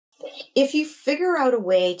If you figure out a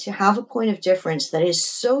way to have a point of difference that is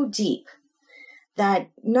so deep that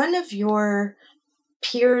none of your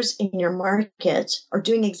peers in your market are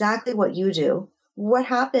doing exactly what you do, what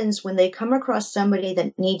happens when they come across somebody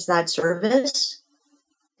that needs that service?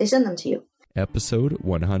 They send them to you. Episode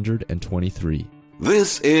 123.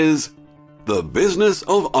 This is The Business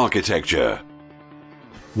of Architecture.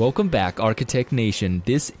 Welcome back, Architect Nation.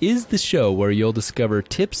 This is the show where you'll discover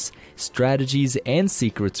tips, strategies, and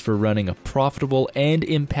secrets for running a profitable and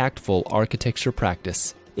impactful architecture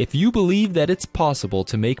practice. If you believe that it's possible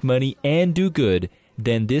to make money and do good,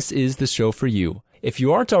 then this is the show for you. If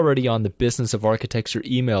you aren't already on the Business of Architecture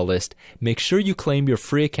email list, make sure you claim your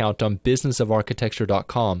free account on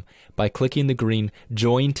businessofarchitecture.com by clicking the green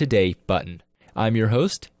Join Today button. I'm your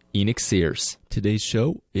host, Enoch Sears. Today's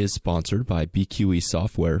show is sponsored by BQE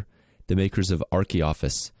Software, the makers of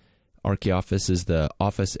ArchiOffice. ArchiOffice is the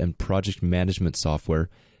office and project management software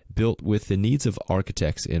built with the needs of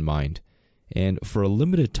architects in mind. And for a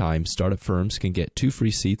limited time, startup firms can get 2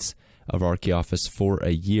 free seats of ArchiOffice for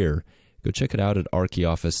a year. Go check it out at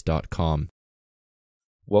archioffice.com.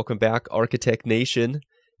 Welcome back, Architect Nation,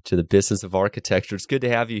 to the Business of Architecture. It's good to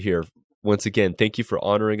have you here. Once again, thank you for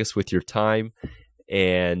honoring us with your time.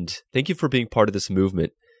 And thank you for being part of this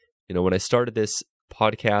movement. You know, when I started this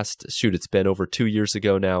podcast, it's been over 2 years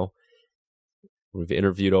ago now. We've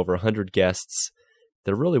interviewed over 100 guests.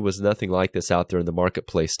 There really was nothing like this out there in the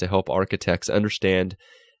marketplace to help architects understand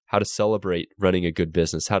how to celebrate running a good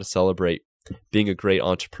business, how to celebrate being a great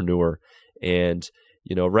entrepreneur. And,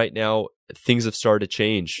 you know, right now, things have started to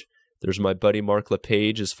change. There's my buddy Mark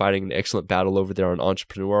LePage is fighting an excellent battle over there on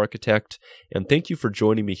Entrepreneur Architect. And thank you for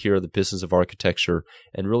joining me here at the Business of Architecture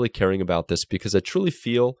and really caring about this, because I truly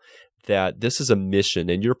feel that this is a mission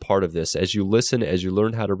and you're part of this. As you listen, as you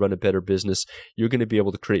learn how to run a better business, you're going to be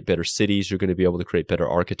able to create better cities. You're going to be able to create better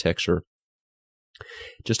architecture.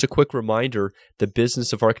 Just a quick reminder, the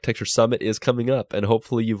Business of Architecture Summit is coming up, and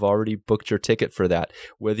hopefully you've already booked your ticket for that.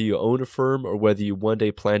 Whether you own a firm or whether you one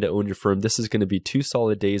day plan to own your firm, this is going to be 2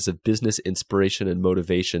 solid days of business inspiration and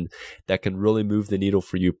motivation that can really move the needle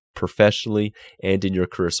for you professionally and in your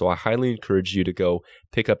career. So I highly encourage you to go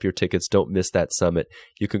pick up your tickets. Don't miss that summit.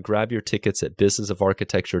 You can grab your tickets at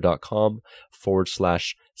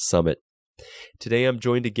businessofarchitecture.com/summit. Today I'm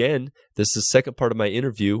joined again. This is the second part of my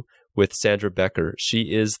interview with Sandra Becker.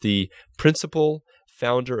 She is the principal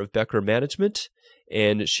founder of Becker Management,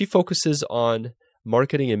 and she focuses on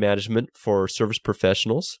marketing and management for service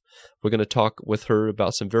professionals. We're going to talk with her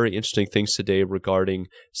about some very interesting things today regarding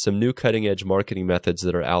some new cutting-edge marketing methods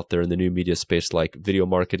that are out there in the new media space, like video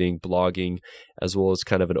marketing, blogging, as well as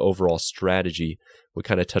kind of an overall strategy. We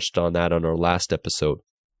kind of touched on that on our last episode.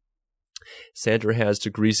 Sandra has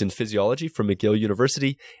degrees in physiology from McGill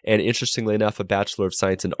University and, interestingly enough, a Bachelor of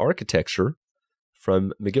Science in Architecture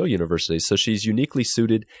from McGill University. So she's uniquely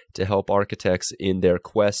suited to help architects in their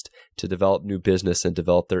quest to develop new business and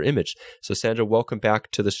develop their image. So Sandra, welcome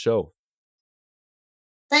back to the show.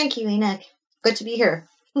 Thank you, Enoch. Good to be here.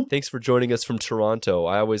 Thanks for joining us from Toronto.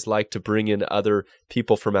 I always like to bring in other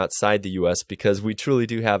people from outside the U.S. because we truly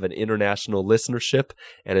do have an international listenership,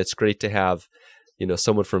 and it's great to have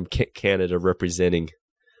someone from Canada representing.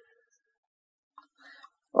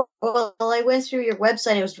 Well, I went through your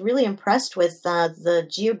website. I was really impressed with the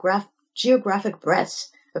geographic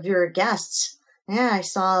breadth of your guests. Yeah, I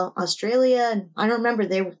saw Australia, and I don't remember,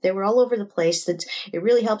 they were all over the place. That it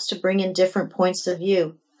really helps to bring in different points of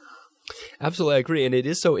view. Absolutely, I agree. And it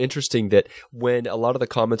is so interesting that when a lot of the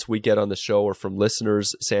comments we get on the show are from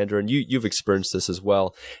listeners, Sandra, and you've experienced this as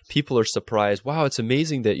well, people are surprised. Wow, it's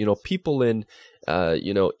amazing that, people in,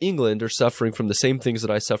 England are suffering from the same things that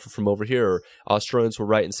I suffer from over here. Or Australians will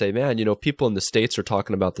write and say, man, people in the States are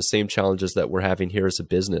talking about the same challenges that we're having here as a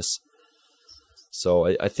business. So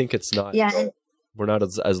I think it's not, we're not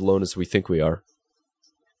as alone as we think we are.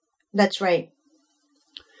 That's right.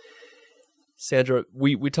 Sandra,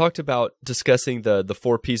 we talked about discussing the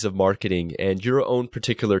 4 Ps of marketing and your own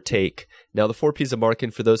particular take. Now, the 4 Ps of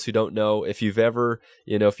marketing, for those who don't know, if you've ever,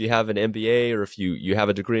 if you have an MBA or if you have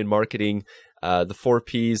a degree in marketing, the 4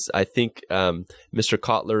 Ps, I think Mr.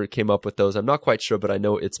 Kotler came up with those. I'm not quite sure, but I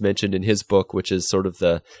know it's mentioned in his book, which is sort of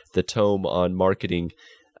the tome on marketing.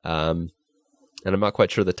 And I'm not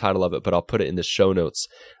quite sure the title of it, but I'll put it in the show notes.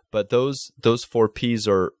 But those 4 Ps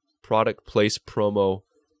are product, place, promo,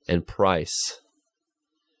 and price.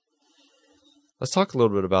 Let's talk a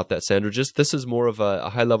little bit about that, Sandra. This is more of a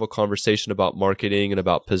high-level conversation about marketing and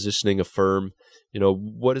about positioning a firm.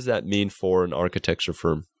 What does that mean for an architecture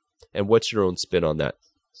firm? And what's your own spin on that?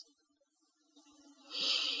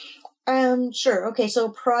 Sure. Okay. So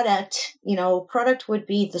product would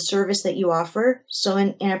be the service that you offer. So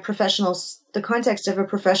in the context of a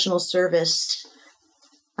professional service,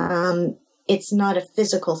 it's not a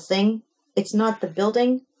physical thing. It's not the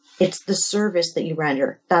building. It's the service that you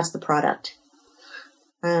render. That's the product.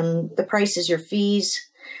 The price is your fees,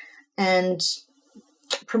 and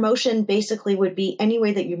promotion basically would be any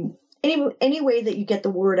way that you get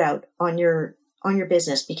the word out on your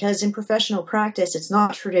business, because in professional practice, it's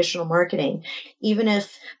not traditional marketing. Even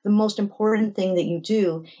if the most important thing that you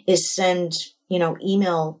do is send,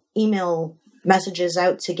 email messages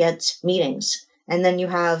out to get meetings, and then you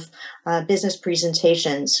have business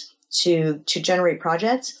presentations to generate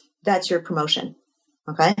projects, that's your promotion.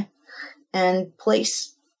 Okay. And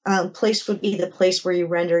place would be the place where you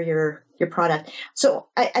render your product. So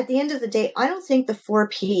at the end of the day, I don't think the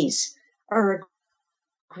 4Ps are a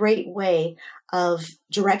great way of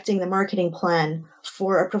directing the marketing plan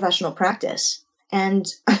for a professional practice. And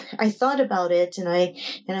I thought about it, and I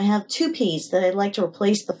have 2Ps that I'd like to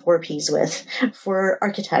replace the 4Ps with for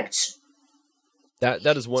architects.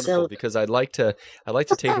 That is wonderful, because I'd like to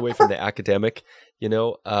take away from the academic.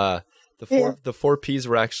 The four Ps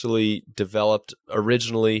were actually developed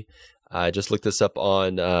originally. I just looked this up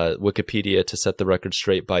on Wikipedia to set the record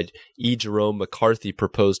straight. By E. Jerome McCarthy,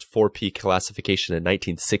 proposed 4P classification in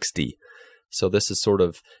 1960. So this is sort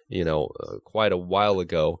of, quite a while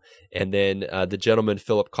ago. And then the gentleman,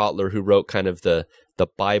 Philip Kotler, who wrote kind of the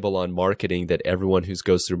Bible on marketing that everyone who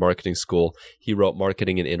goes through marketing school, he wrote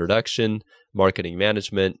Marketing and Introduction, Marketing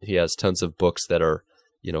Management. He has tons of books that are,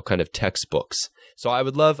 kind of textbooks. So I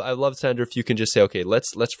would love, Sandra, if you can just say, okay,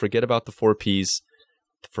 let's forget about the 4Ps.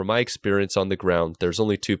 From my experience on the ground, there's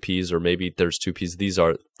only 2Ps, or maybe there's 2Ps. These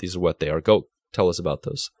are what they are. Go tell us about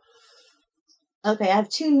those. Okay, I have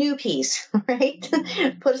 2 new Ps, right?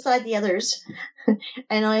 Put aside the others.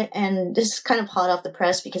 And this is kind of hot off the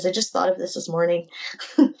press because I just thought of this morning.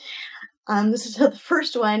 This is the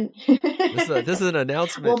first one. This is an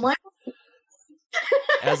announcement. Well,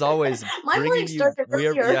 as always, my morning started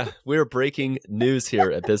earlier. We're breaking news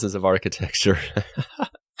here at Business of Architecture.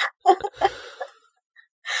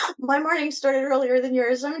 My morning started earlier than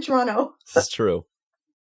yours. I'm in Toronto. This is true.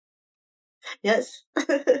 Yes.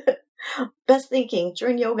 Best thinking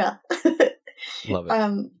during yoga. Love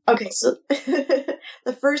it. Okay, so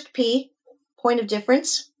the first P, point of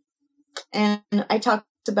difference, and I talked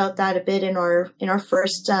about that a bit in our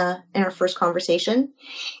first conversation.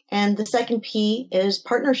 And the second P is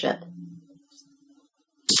partnership.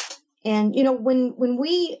 And when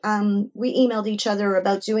we emailed each other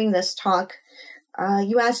about doing this talk,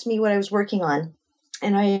 you asked me what I was working on,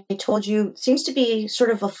 and I told you it seems to be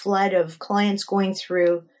sort of a flood of clients going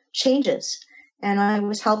through changes, and I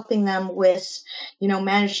was helping them with,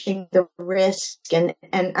 managing the risk and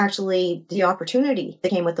actually the opportunity that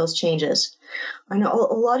came with those changes. I know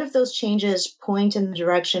a lot of those changes point in the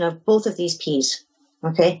direction of both of these Ps.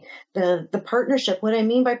 Okay, the partnership. What I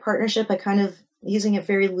mean by partnership, I kind of using it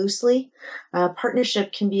very loosely.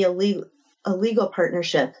 Partnership can be a legal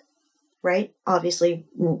partnership. Right? Obviously,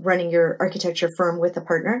 running your architecture firm with a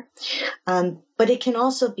partner. But it can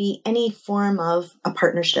also be any form of a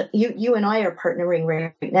partnership. You and I are partnering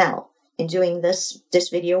right now in doing this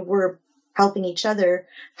video. We're helping each other,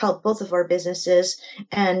 help both of our businesses.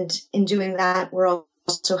 And in doing that, we're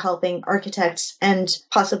also helping architects and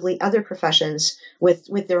possibly other professions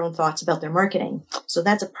with their own thoughts about their marketing. So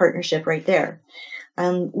that's a partnership right there.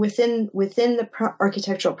 Within the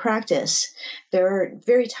architectural practice, there are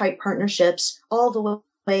very tight partnerships all the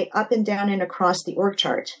way up and down and across the org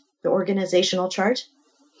chart, the organizational chart.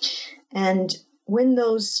 And when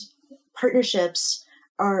those partnerships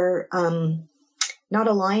are not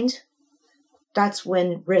aligned, that's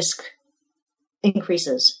when risk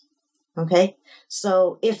increases. Okay,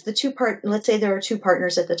 so if let's say there are 2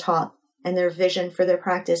 partners at the top, and their vision for their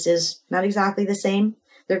practice is not exactly the same.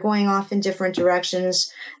 They're going off in different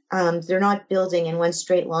directions. They're not building in one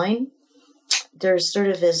straight line. There's sort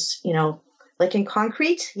of this, like in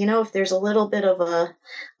concrete, if there's a little bit of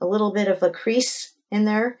a crease in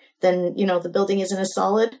there, then, the building isn't as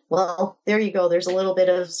solid. Well, there you go. There's a little bit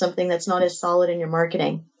of something that's not as solid in your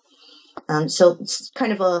marketing. So it's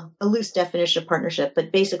kind of a loose definition of partnership,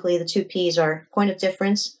 but basically the 2 Ps are point of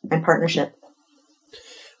difference and partnership.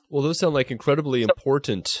 Well, those sound like incredibly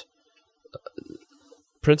important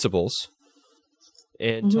principles.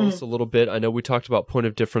 And tell us a little bit. I know we talked about point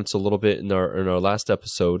of difference a little bit in our last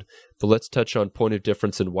episode, but let's touch on point of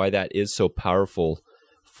difference and why that is so powerful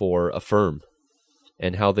for a firm,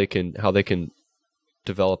 and how they can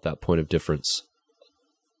develop that point of difference.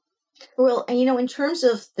 Well, and in terms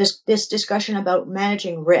of this discussion about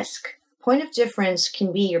managing risk, point of difference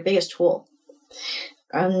can be your biggest tool.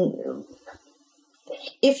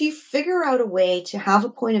 If you figure out a way to have a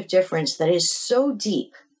point of difference that is so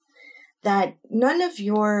deep that none of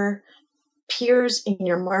your peers in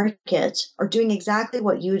your market are doing exactly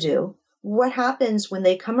what you do, what happens when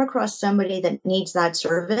they come across somebody that needs that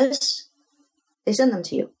service? They send them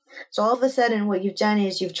to you. So all of a sudden, what you've done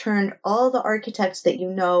is you've turned all the architects that you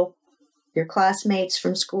know, your classmates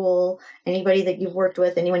from school, anybody that you've worked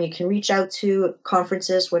with, anyone you can reach out to,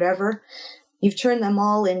 conferences, whatever, you've turned them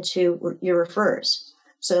all into your referrers.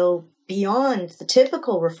 So beyond the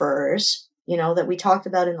typical referrers, that we talked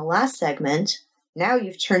about in the last segment, now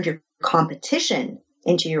you've turned your competition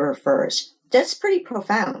into your referrers. That's pretty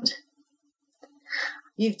profound.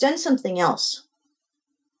 You've done something else.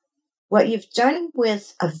 What you've done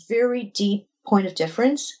with a very deep point of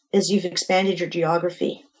difference is you've expanded your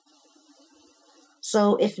geography.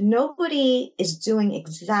 So if nobody is doing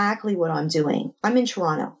exactly what I'm doing, I'm in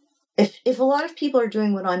Toronto. If a lot of people are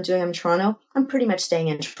doing what I'm doing in Toronto, I'm pretty much staying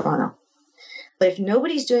in Toronto. But if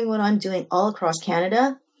nobody's doing what I'm doing all across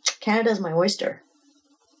Canada, Canada's my oyster.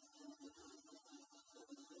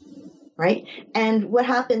 Right? And what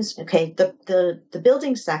happens, the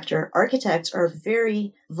building sector, architects are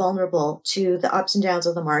very vulnerable to the ups and downs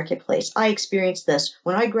of the marketplace. I experienced this.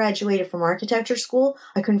 When I graduated from architecture school,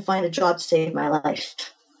 I couldn't find a job to save my life.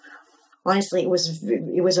 Honestly, it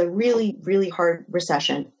was a really, really hard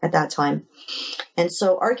recession at that time. And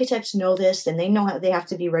so architects know this, and they know how they have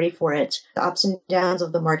to be ready for it, the ups and downs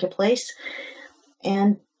of the marketplace.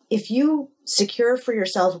 And if you secure for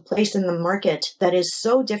yourself a place in the market that is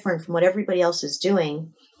so different from what everybody else is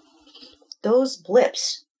doing, those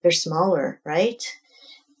blips, they're smaller, right?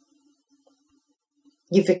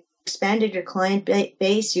 You've expanded your client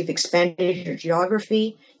base, you've expanded your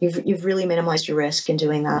geography, you've really minimized your risk in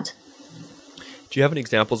doing that. Do you have any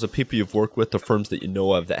examples of people you've worked with, or firms that you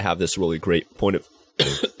know of that have this really great point of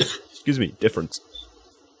difference?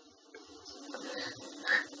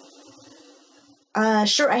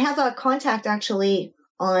 Sure. I have a contact actually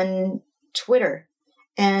on Twitter,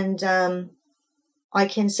 and I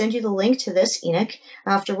can send you the link to this, Enoch,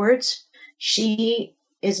 afterwards. She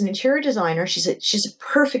is an interior designer. She's a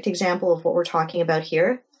perfect example of what we're talking about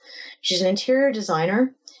here. She's an interior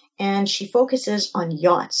designer, and she focuses on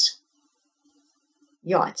yachts.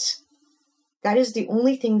 Yachts. That is the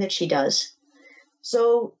only thing that she does.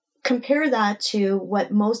 So compare that to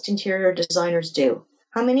what most interior designers do.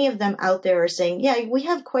 How many of them out there are saying, yeah, we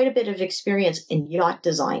have quite a bit of experience in yacht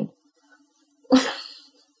design?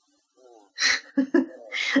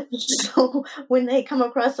 So when they come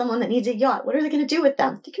across someone that needs a yacht, what are they going to do with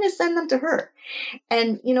them? They're going to send them to her.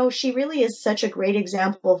 And, she really is such a great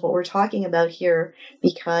example of what we're talking about here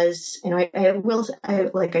because, like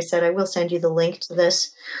I said, I will send you the link to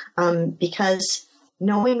this because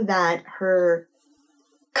knowing that her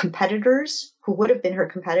competitors, who would have been her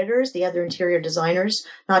competitors, the other interior designers,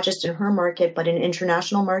 not just in her market, but in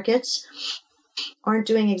international markets, aren't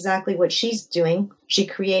doing exactly what she's doing. She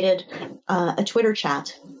created a Twitter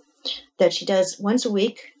chat that she does once a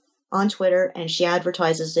week on Twitter, and she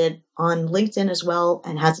advertises it on LinkedIn as well,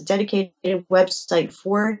 and has a dedicated website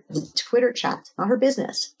for the Twitter chat, not her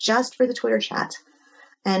business, just for the Twitter chat.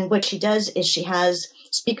 And what she does is she has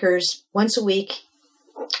speakers once a week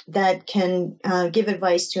that can give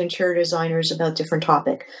advice to interior designers about different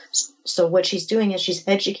topics. So what she's doing is she's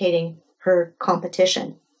educating her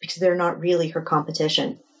competition because they're not really her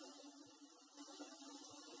competition.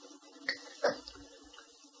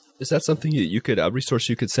 Is that something you could, a resource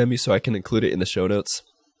you could send me so I can include it in the show notes?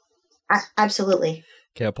 Absolutely.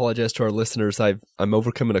 Okay, I apologize to our listeners. I'm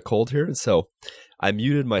overcoming a cold here, and so I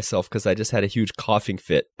muted myself because I just had a huge coughing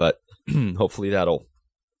fit, but hopefully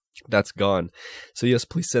that's gone. So yes,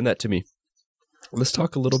 please send that to me. Let's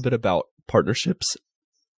talk a little bit about partnerships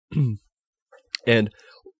and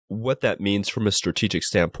what that means from a strategic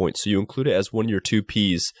standpoint. So you include it as one of your two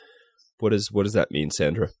Ps. What does that mean,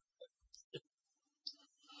 Sandra?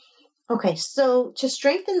 Okay, so to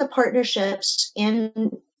strengthen the partnerships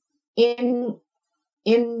in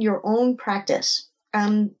your own practice,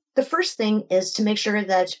 the first thing is to make sure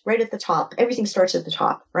that right at the top, everything starts at the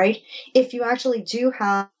top, right? If you actually do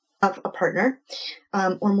have a partner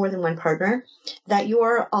or more than one partner, that you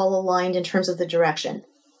are all aligned in terms of the direction.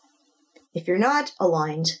 If you're not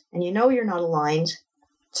aligned, and you know you're not aligned,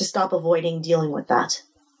 to stop avoiding dealing with that.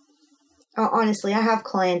 Honestly, I have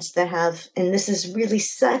clients that have, and this is really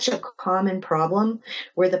such a common problem,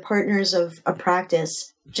 where the partners of a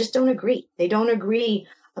practice just don't agree. They don't agree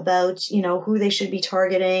about, who they should be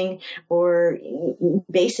targeting, or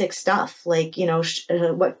basic stuff like,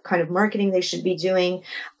 what kind of marketing they should be doing.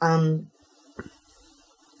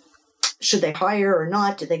 Should they hire or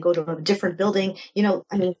not? Do they go to a different building?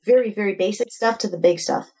 Very, very basic stuff to the big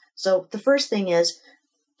stuff. So the first thing is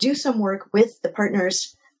do some work with the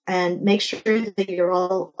partners and make sure that you're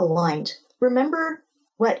all aligned. Remember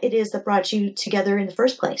what it is that brought you together in the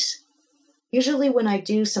first place. Usually when I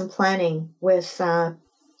do some planning with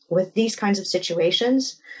these kinds of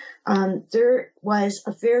situations, there was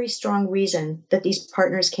a very strong reason that these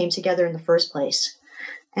partners came together in the first place.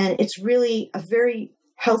 And it's really a very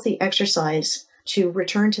healthy exercise to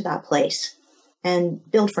return to that place and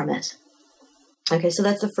build from it. Okay, so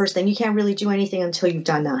that's the first thing. You can't really do anything until you've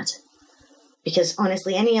done that. Because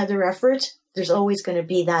honestly, any other effort, there's always going to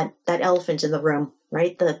be that elephant in the room,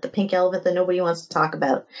 right? The pink elephant that nobody wants to talk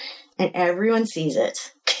about. And everyone sees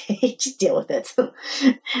it. Okay, just deal with it.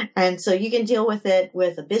 And so you can deal with it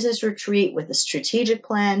with a business retreat, with a strategic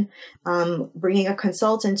plan, bringing a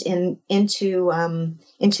consultant into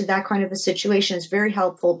that kind of a situation is very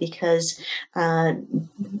helpful, because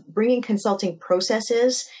bringing consulting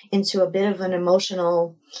processes into a bit of an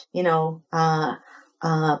emotional,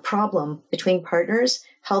 problem between partners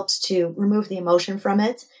helps to remove the emotion from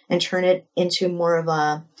it and turn it into more of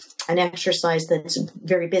an exercise that's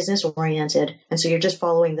very business oriented. And so you're just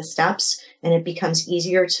following the steps and it becomes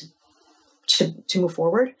easier to move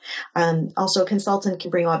forward. Also, a consultant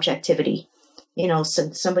can bring objectivity,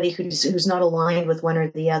 somebody who's not aligned with one or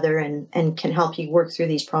the other and can help you work through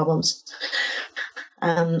these problems.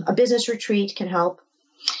 A business retreat can help.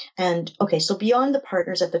 And okay, so beyond the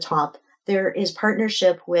partners at the top, there is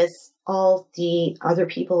partnership with all the other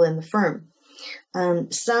people in the firm.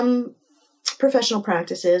 Some professional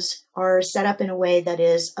practices are set up in a way that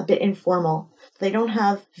is a bit informal. They don't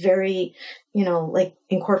have very, like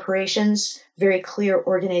in corporations, very clear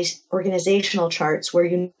organizational charts where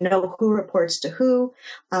you know who reports to who,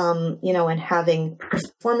 and having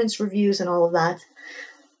performance reviews and all of that.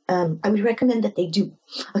 I would recommend that they do.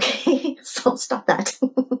 Okay, so stop that.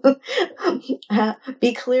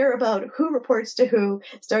 Be clear about who reports to who.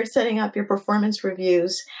 Start setting up your performance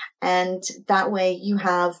reviews, and that way you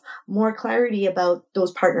have more clarity about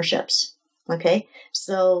those partnerships. Okay,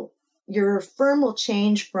 so your firm will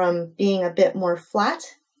change from being a bit more flat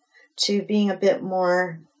to being a bit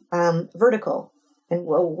more vertical. And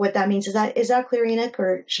what that means is that clear, Enoch,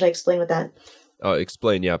 or should I explain what that?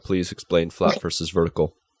 Explain, yeah, please explain flat versus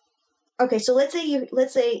vertical. Okay, so let's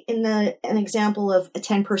say in an example of a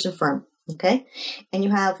 10-person firm, okay, and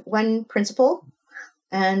you have one principal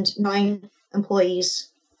and 9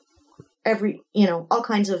 employees, all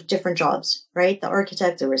kinds of different jobs, right? The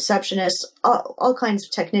architect, the receptionist, all kinds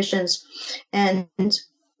of technicians, and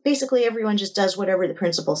basically everyone just does whatever the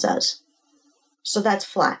principal says. So that's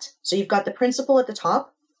flat. So you've got the principal at the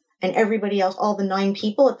top and everybody else, all the 9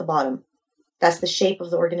 people at the bottom. That's the shape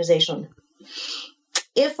of the organization.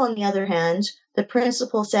 If, on the other hand, the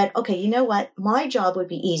principal said, okay, you know what? My job would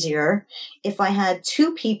be easier if I had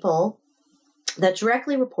 2 people that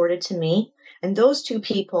directly reported to me, and those 2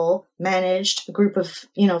 people managed a group of,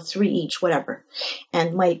 3 each, whatever.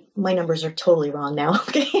 And my numbers are totally wrong now,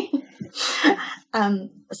 okay?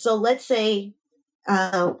 So let's say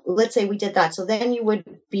we did that. So then you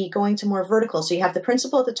would be going to more vertical. So you have the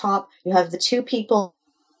principal at the top, you have the 2 people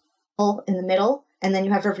in the middle, and then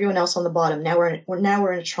you have everyone else on the bottom. Now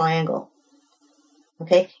we're in a triangle.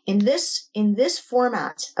 Okay. In this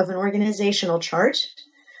format of an organizational chart,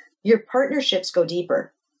 your partnerships go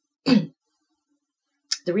deeper.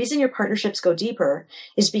 The reason your partnerships go deeper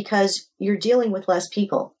is because you're dealing with less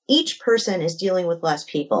people. Each person is dealing with less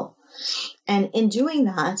people. And in doing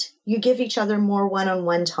that, you give each other more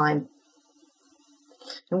one-on-one time.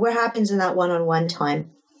 And what happens in that one-on-one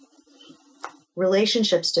time?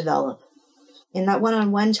 Relationships develop. In that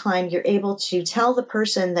one-on-one time, you're able to tell the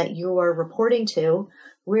person that you are reporting to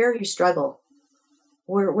where you struggle.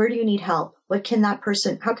 Where do you need help? How can that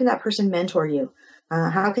person mentor you?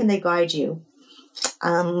 How can they guide you?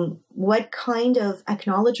 What kind of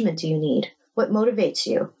acknowledgement do you need? What motivates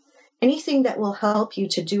you? Anything that will help you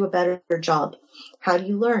to do a better job. How do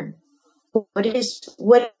you learn? What is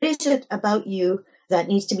it about you that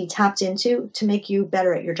needs to be tapped into to make you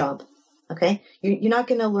better at your job? Okay, you're not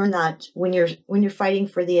going to learn that when you're fighting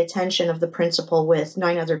for the attention of the principal with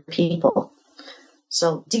 9 other people.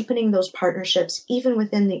 So deepening those partnerships, even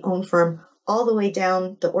within the own firm, all the way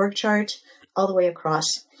down the org chart, all the way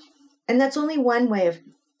across. And that's only one way of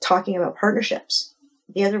talking about partnerships.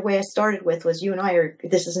 The other way I started with was you and I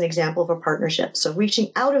this is an example of a partnership. So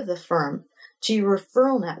reaching out of the firm to your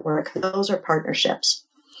referral network, those are partnerships.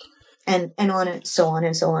 and on and so on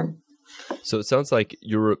and so on. So it sounds like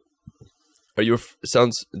this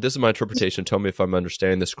is my interpretation. Tell me if I'm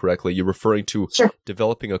understanding this correctly. You're referring to Sure.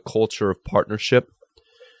 developing a culture of partnership,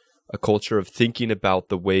 a culture of thinking about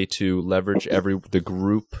the way to leverage the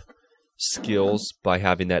group skills by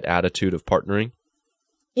having that attitude of partnering.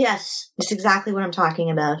 Yes, it's exactly what I'm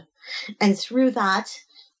talking about. And through that,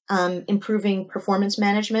 improving performance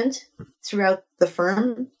management throughout the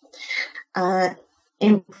firm,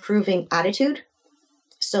 improving attitude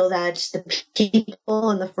so that the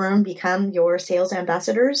people in the firm become your sales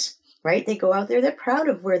ambassadors, right? They go out there, they're proud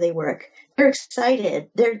of where they work. They're excited.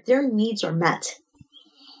 Their needs are met.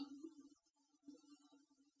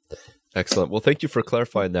 Excellent. Well, thank you for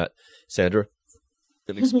clarifying that, Sandra,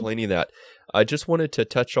 and explaining that. I just wanted to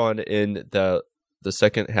touch on in the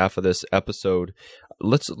second half of this episode.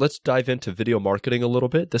 Let's dive into video marketing a little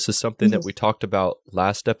bit. This is something that we talked about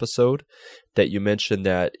last episode, that you mentioned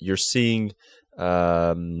that you're seeing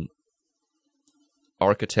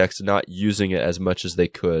architects not using it as much as they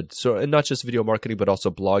could. So, and not just video marketing, but also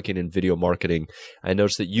blogging and video marketing. I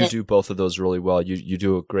noticed that you do both of those really well. You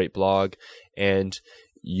do a great blog and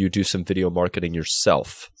you do some video marketing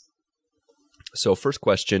yourself. So first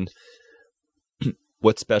question,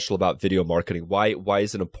 what's special about video marketing? Why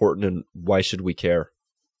is it important, and why should we care?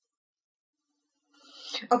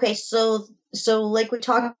 Okay, so like we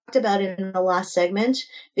talked about in the last segment,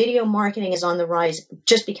 video marketing is on the rise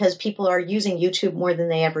just because people are using YouTube more than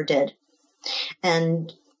they ever did.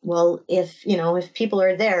 And well, if people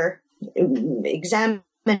are there, examine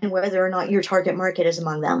whether or not your target market is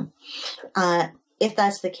among them. If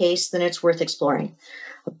that's the case, then it's worth exploring.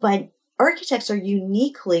 But architects are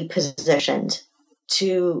uniquely positioned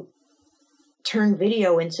to turn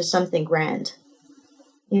video into something grand.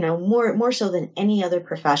 More so than any other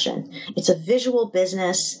profession. It's a visual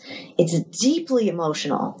business. It's deeply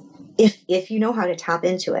emotional if you know how to tap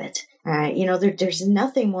into it. There's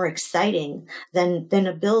nothing more exciting than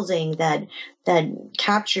a building that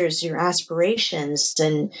captures your aspirations,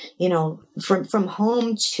 and from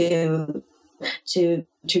home to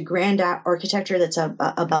grand architecture that's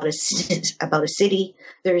about a city.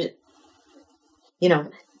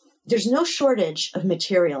 There's no shortage of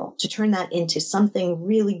material to turn that into something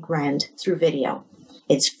really grand through video.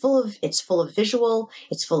 It's full of visual,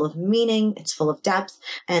 it's full of meaning, it's full of depth.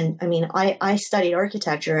 And I mean, I studied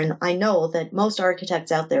architecture, and I know that most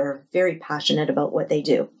architects out there are very passionate about what they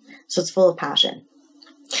do. So it's full of passion.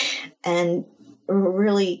 And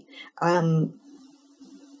really,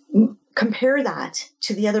 compare that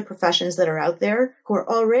to the other professions that are out there who are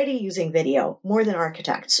already using video more than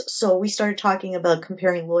architects. So we started talking about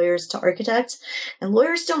comparing lawyers to architects, and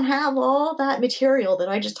lawyers don't have all that material that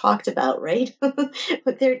I just talked about, right?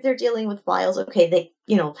 But they're dealing with files. Okay,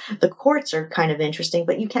 the courts are kind of interesting,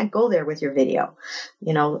 but you can't go there with your video,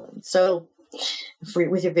 so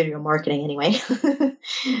with your video marketing anyway.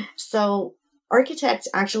 So architects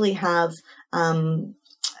actually have a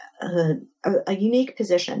unique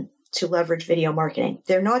position to leverage video marketing.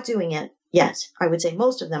 They're not doing it yet. I would say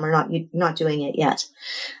most of them are not doing it yet.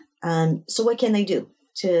 So what can they do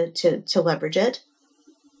to leverage it?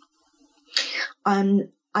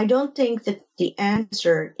 I don't think that the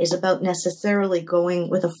answer is about necessarily going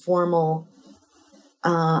with a formal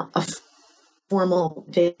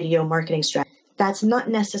video marketing strategy. That's not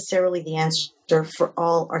necessarily the answer for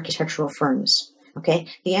all architectural firms. Okay,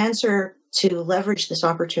 the answer to leverage this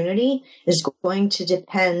opportunity is going to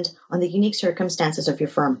depend on the unique circumstances of your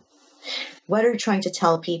firm. What are you trying to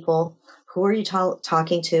tell people? Who are you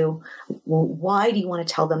talking to? Why do you want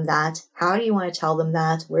to tell them that? How do you want to tell them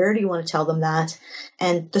that? Where do you want to tell them that?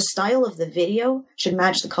 And the style of the video should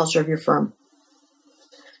match the culture of your firm.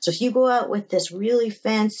 So if you go out with this really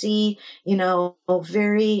fancy,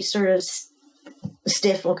 very sort of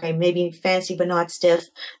stiff, okay, maybe fancy but not stiff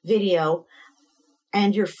video,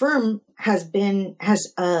 and your firm has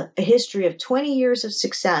a history of 20 years of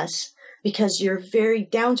success because you're very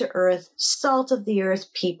down to earth, salt of the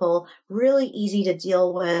earth people, really easy to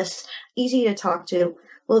deal with, easy to talk to.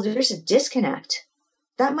 Well, there's a disconnect.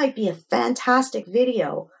 That might be a fantastic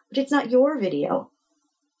video, but it's not your video.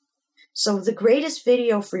 So the greatest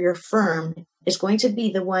video for your firm is going to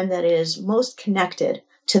be the one that is most connected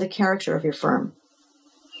to the character of your firm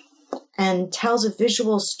and tells a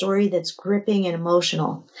visual story that's gripping and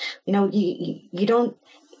emotional. You don't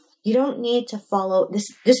need to follow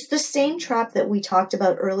this the same trap that we talked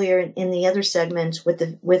about earlier in the other segment with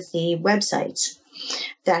the websites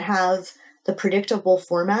that have the predictable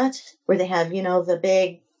format where they have,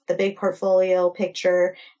 the the big portfolio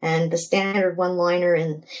picture and the standard one-liner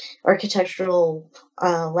in architectural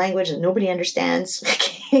language that nobody understands.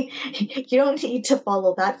 You don't need to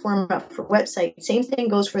follow that format for website. Same thing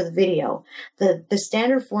goes for the video. The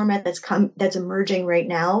standard format that's emerging right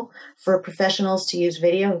now for professionals to use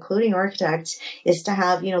video, including architects, is to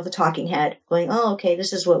have, the talking head going, oh, okay,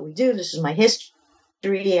 this is what we do. This is my history.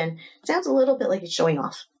 And it sounds a little bit like it's showing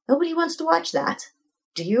off. Nobody wants to watch that.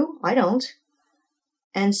 Do you? I don't.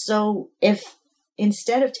 And so if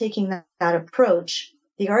instead of taking that approach,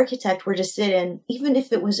 the architect were to sit in, even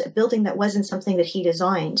if it was a building that wasn't something that he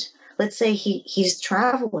designed, let's say he's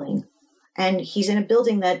traveling and he's in a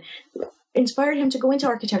building that inspired him to go into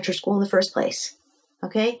architecture school in the first place.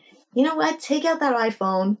 Okay? You know what? Take out that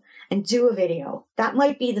iPhone and do a video. That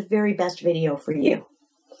might be the very best video for you.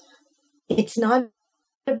 It's not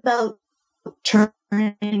about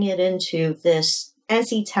turning it into this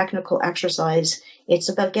fancy technical exercise. It's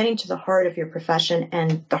about getting to the heart of your profession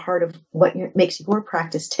and the heart of what makes your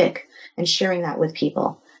practice tick and sharing that with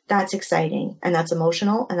people. That's exciting and that's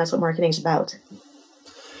emotional, and that's what marketing is about.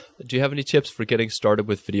 Do you have any tips for getting started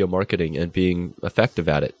with video marketing and being effective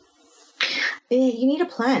at it? You need a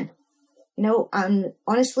plan.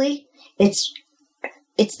 Honestly, it's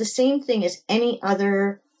the same thing as any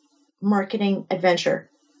other marketing adventure.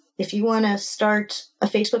 If you want to start a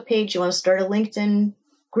Facebook page, you want to start a LinkedIn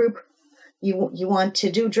group, you want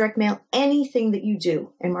to do direct mail, anything that you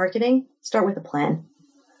do in marketing, start with a plan.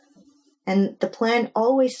 And the plan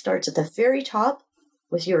always starts at the very top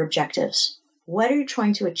with your objectives. What are you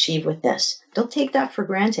trying to achieve with this? Don't take that for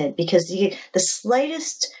granted, because the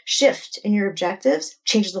slightest shift in your objectives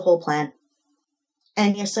changes the whole plan.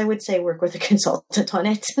 And yes, I would say work with a consultant on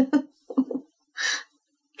it.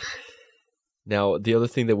 Now, the other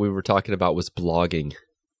thing that we were talking about was blogging.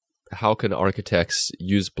 How can architects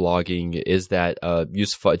use blogging? Is that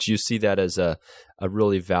useful? Do you see that as a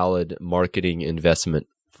really valid marketing investment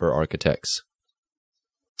for architects?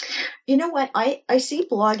 You know what? I see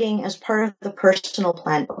blogging as part of the personal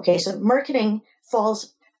plan. Okay, so marketing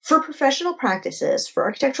falls for professional practices. For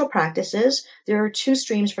architectural practices, there are two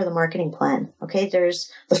streams for the marketing plan. Okay, there's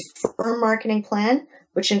the firm marketing plan,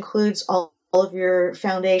 which includes all of your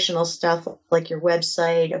foundational stuff, like your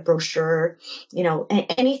website, a brochure,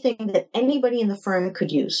 anything that anybody in the firm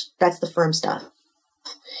could use. That's the firm stuff.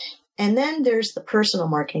 And then there's the personal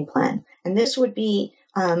marketing plan. And this would be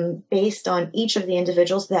based on each of the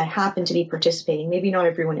individuals that happen to be participating. Maybe not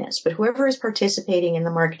everyone is, but whoever is participating in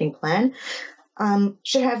the marketing plan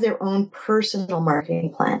should have their own personal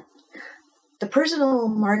marketing plan. The personal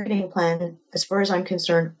marketing plan, as far as I'm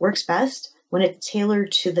concerned, works best when it's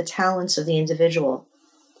tailored to the talents of the individual.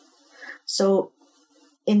 So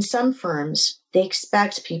in some firms, they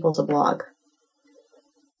expect people to blog.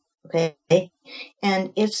 Okay.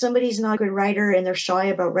 And if somebody's not a good writer and they're shy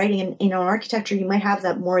about writing, in architecture, you might have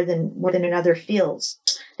that more than in other fields.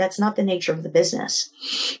 That's not the nature of the business.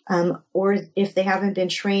 Or if they haven't been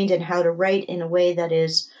trained in how to write in a way that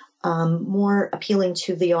is more appealing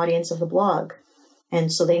to the audience of the blog. And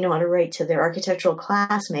so they know how to write to their architectural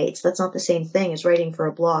classmates. That's not the same thing as writing for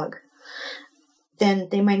a blog. Then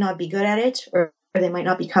they might not be good at it, or they might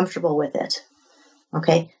not be comfortable with it.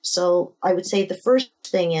 Okay, so I would say the first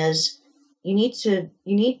thing is you need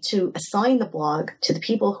to assign the blog to the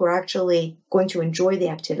people who are actually going to enjoy the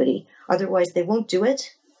activity. Otherwise, they won't do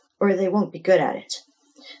it, or they won't be good at it.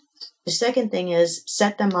 The second thing is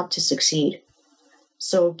set them up to succeed.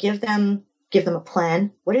 So give them a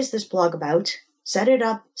plan. What is this blog about? Set it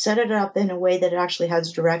up in a way that it actually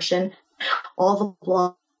has direction. All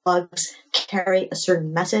the blogs carry a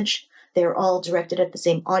certain message. They're all directed at the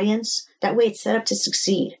same audience. That way it's set up to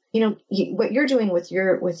succeed. What you're doing with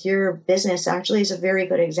your business actually is a very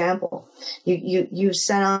good example. You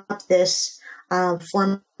set up this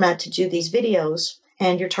format to do these videos,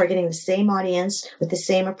 and you're targeting the same audience with the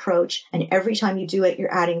same approach. And every time you do it,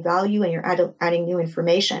 you're adding value and you're adding new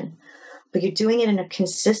information. But you're doing it in a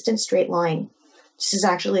consistent straight line. This is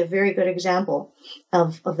actually a very good example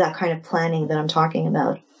of that kind of planning that I'm talking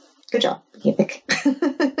about. Good job.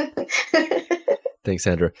 Thanks,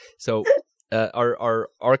 Sandra. So our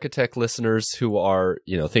architect listeners who are,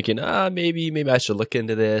 thinking, maybe I should look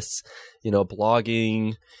into this,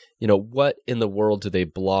 blogging, what in the world do they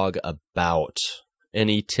blog about?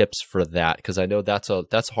 Any tips for that? Because I know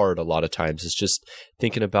that's hard a lot of times. It's just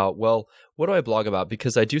thinking about, well, what do I blog about?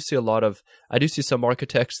 Because I do see some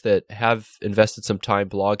architects that have invested some time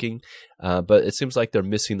blogging, but it seems like they're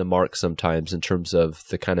missing the mark sometimes in terms of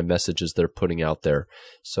the kind of messages they're putting out there.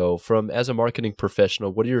 So as a marketing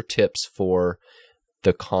professional, what are your tips for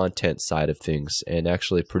the content side of things and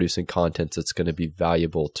actually producing content that's going to be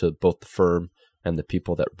valuable to both the firm and the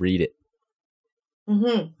people that read it?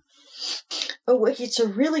 Mm-hmm. Oh, it's a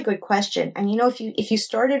really good question. And if you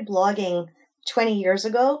started blogging 20 years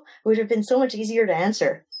ago, it would have been so much easier to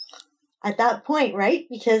answer at that point, right?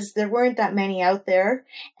 Because there weren't that many out there,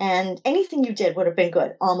 and anything you did would have been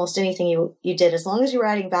good. Almost anything you did, as long as you were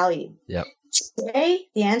adding value. Yep. Today,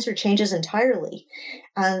 the answer changes entirely.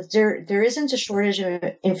 There isn't a shortage of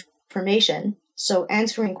information. So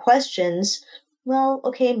answering questions, well,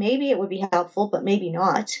 okay, maybe it would be helpful, but maybe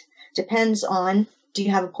not. Depends on, do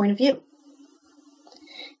you have a point of view?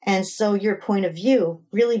 And so your point of view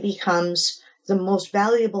really becomes the most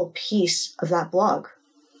valuable piece of that blog.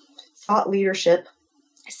 Thought leadership,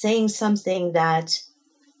 saying something that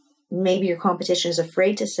maybe your competition is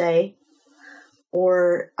afraid to say,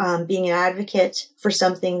 or being an advocate for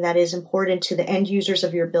something that is important to the end users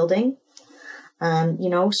of your building.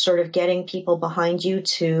 Sort of getting people behind you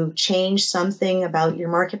to change something about your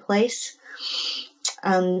marketplace.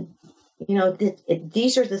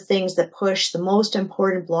 These are the things that push the most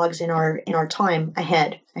important blogs in our time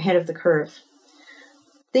ahead of the curve.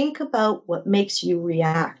 Think about what makes you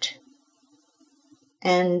react.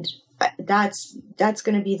 And that's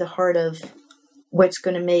going to be the heart of what's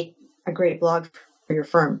going to make a great blog for your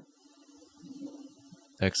firm.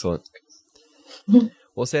 Excellent.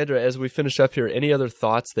 Well, Sandra, as we finish up here, any other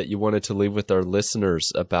thoughts that you wanted to leave with our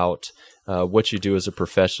listeners about what you do as a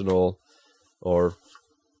professional, or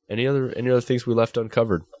any other things we left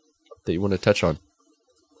uncovered that you want to touch on?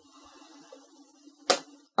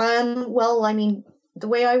 The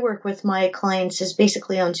way I work with my clients is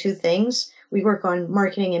basically on two things. We work on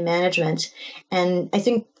marketing and management. And I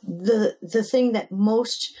think the thing that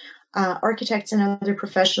most architects and other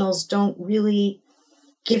professionals don't really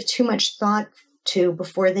give too much thought to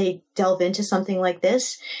before they delve into something like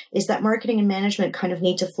this is that marketing and management kind of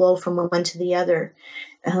need to flow from one to the other.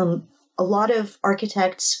 A lot of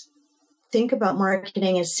architects think about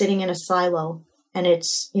marketing as sitting in a silo, and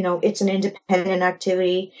it's an independent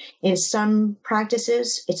activity. In some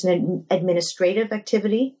practices, it's an administrative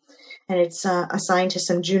activity, and it's assigned to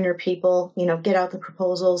some junior people, get out the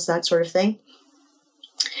proposals, that sort of thing.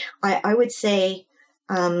 I would say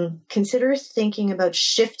consider thinking about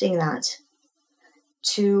shifting that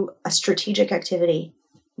to a strategic activity.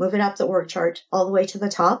 Move it up the org chart all the way to the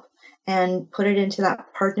top and put it into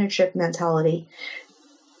that partnership mentality.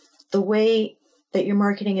 The way that your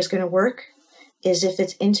marketing is going to work is if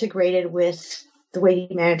it's integrated with the way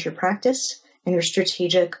you manage your practice and your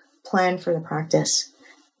strategic plan for the practice.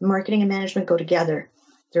 Marketing and management go together.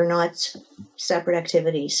 They're not separate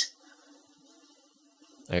activities.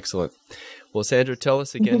 Excellent. Well, Sandra, tell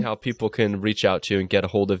us again how people can reach out to you and get a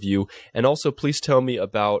hold of you. And also, please tell me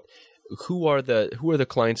about who are the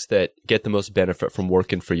clients that get the most benefit from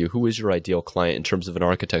working for you? Who is your ideal client in terms of an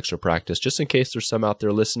architecture practice? Just in case there's some out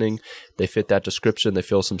there listening, they fit that description, they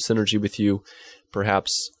feel some synergy with you.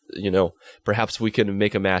 Perhaps we can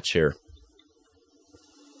make a match here.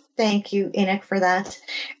 Thank you, Enoch, for that.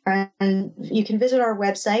 And you can visit our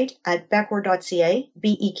website at bekhor.ca,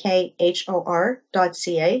 bekhor.ca.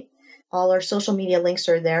 All our social media links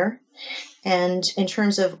are there. And in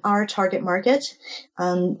terms of our target market,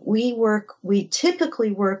 we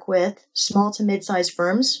typically work with small to mid-sized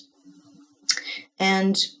firms.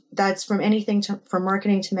 And that's from anything from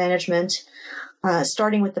marketing to management,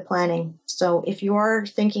 starting with the planning. So if you are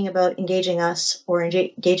thinking about engaging us or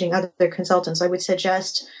engaging other consultants, I would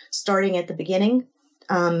suggest starting at the beginning.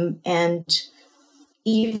 And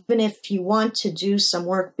even if you want to do some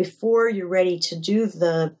work before you're ready to do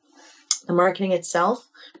the marketing itself,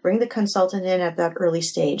 bring the consultant in at that early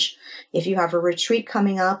stage. If you have a retreat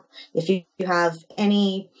coming up, if you have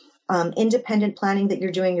any independent planning that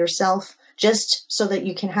you're doing yourself, just so that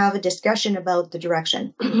you can have a discussion about the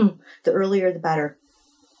direction. The earlier, the better.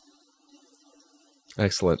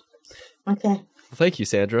 Excellent. Okay. Well, thank you,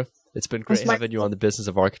 Sandra. It's been great having you on the Business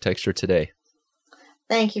of Architecture today.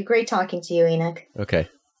 Thank you. Great talking to you, Enoch. Okay.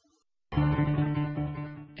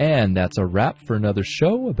 And that's a wrap for another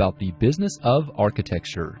show about the business of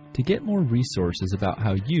architecture. To get more resources about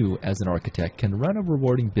how you, as an architect, can run a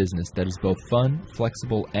rewarding business that is both fun,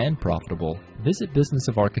 flexible, and profitable, visit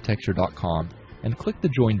businessofarchitecture.com and click the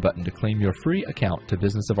Join button to claim your free account to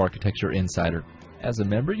Business of Architecture Insider. As a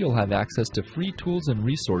member, you'll have access to free tools and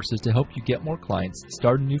resources to help you get more clients,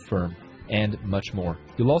 start a new firm, and much more.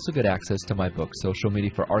 You'll also get access to my book, Social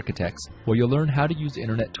Media for Architects, where you'll learn how to use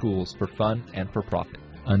internet tools for fun and for profit.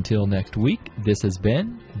 Until next week, this has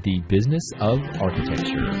been The Business of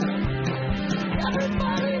Architecture.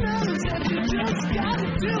 Everybody knows that you just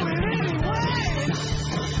gotta do it anyway.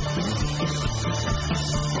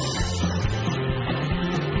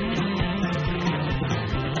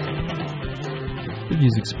 The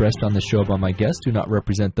views expressed on the show by my guests do not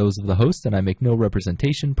represent those of the host, and I make no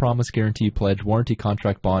representation, promise, guarantee, pledge, warranty,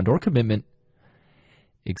 contract, bond, or commitment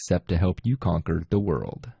except to help you conquer the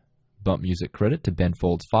world. Bump music credit to Ben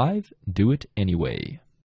Folds 5. Do it anyway.